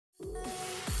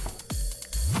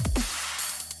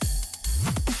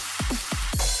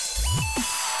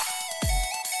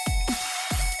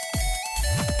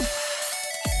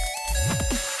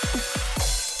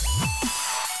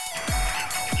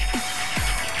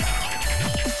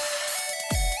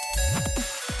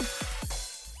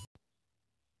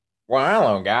Well,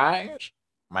 hello, guys.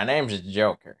 My name's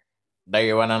Joker. Do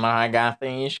you want to know how I got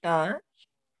these cards?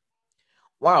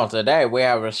 Well, today we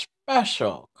have a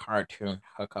special cartoon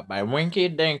hookup by Winky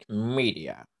Dink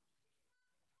Media.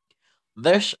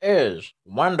 This is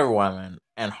Wonder Woman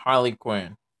and Harley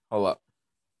Quinn. Hold up.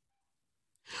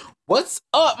 What's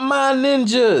up, my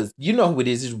ninjas? You know who it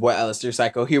is. It's your boy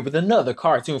AlastairPsycho here with another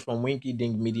cartoon from Winky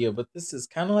Dink Media, but this is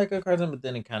kind of like a cartoon, but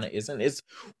then it kind of isn't. It's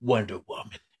Wonder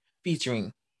Woman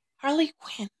featuring Harley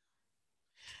Quinn.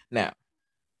 Now,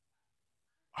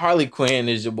 Harley Quinn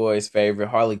is your boy's favorite.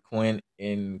 Harley Quinn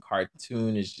in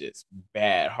cartoon is just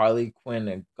bad. Harley Quinn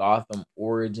in Gotham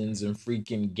Origins and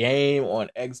freaking game on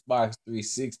Xbox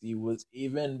 360 was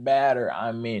even badder.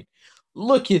 I mean,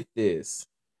 look at this.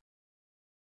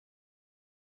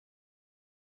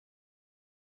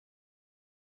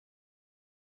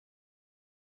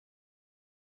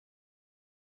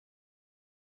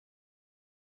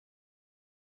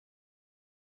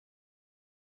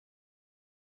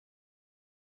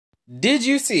 Did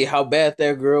you see how bad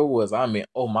that girl was? I mean,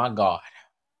 oh my god.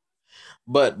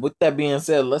 But with that being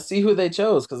said, let's see who they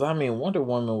chose. Because I mean, Wonder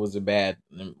Woman was a baddie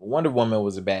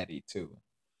too.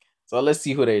 So let's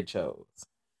see who they chose.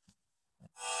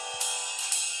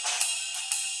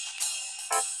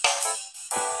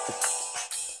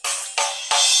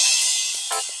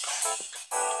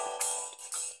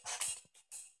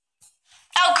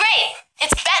 Oh, great!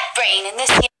 It's Bat Brain, and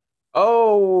this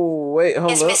Oh, wait,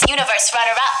 hold is up. Miss Universe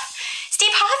runner-up.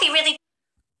 Steve Harvey really...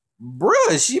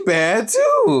 Bruh, she bad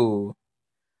too.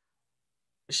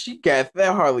 She got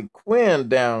that Harley Quinn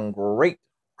down great.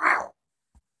 Wow.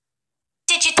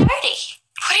 did you dirty.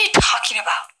 What are you talking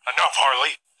about? Enough,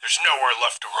 Harley. There's nowhere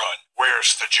left to run.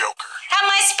 Where's the Joker? How am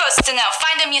I supposed to know?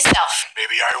 Find him yourself.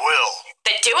 Maybe I will.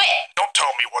 Then do it. Don't tell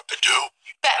me what to do.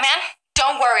 Batman,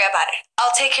 don't worry about it.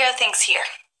 I'll take care of things here.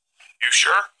 You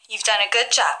sure? You've done a good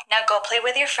job. Now go play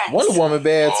with your friends. Wonder Woman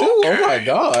bad too. Okay. Oh my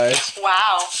gosh.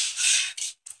 Wow.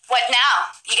 What now?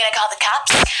 You gonna call the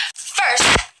cops? First,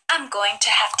 I'm going to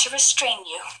have to restrain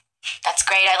you. That's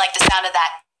great. I like the sound of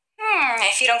that.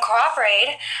 If you don't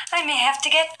cooperate, I may have to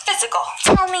get physical.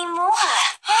 Tell me more.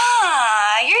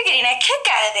 You're getting a kick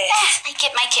out of this. I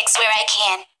get my kicks where I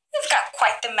can. You've got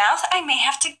quite the mouth. I may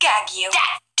have to gag you.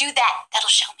 Do that. That'll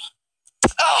show me.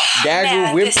 Oh, Gag her,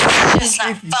 man, whip this is just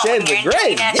not if you fun said when you're the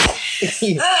great. enjoying it.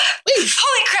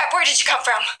 Holy crap, where did you come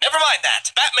from? Never mind that.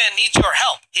 Batman needs your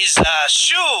help. His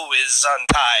shoe is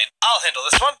untied. I'll handle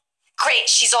this one. Great,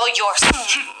 she's all yours.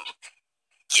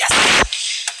 Yes.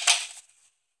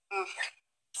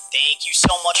 Thank you so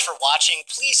much for watching.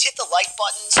 Please hit the like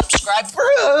button, subscribe.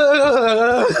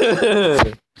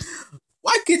 Bruh.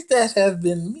 Why could that have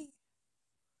been me?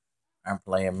 I'm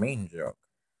playing Mean Joke.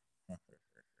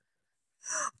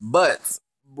 But,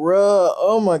 bruh,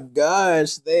 oh my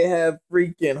gosh, they have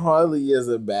freaking Harley as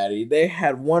a baddie. They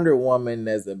had Wonder Woman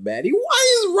as a baddie.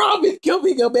 Why is Robin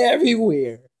coming up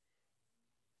everywhere?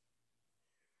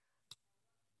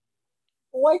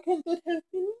 Why can't that have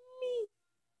been me?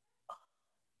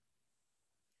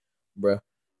 Bruh.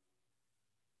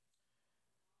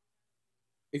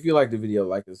 If you like the video,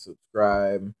 like and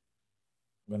subscribe. I'm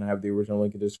gonna have the original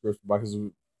link in the description box as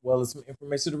well as some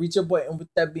information to reach your boy. And with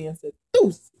that being said,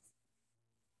 deuces.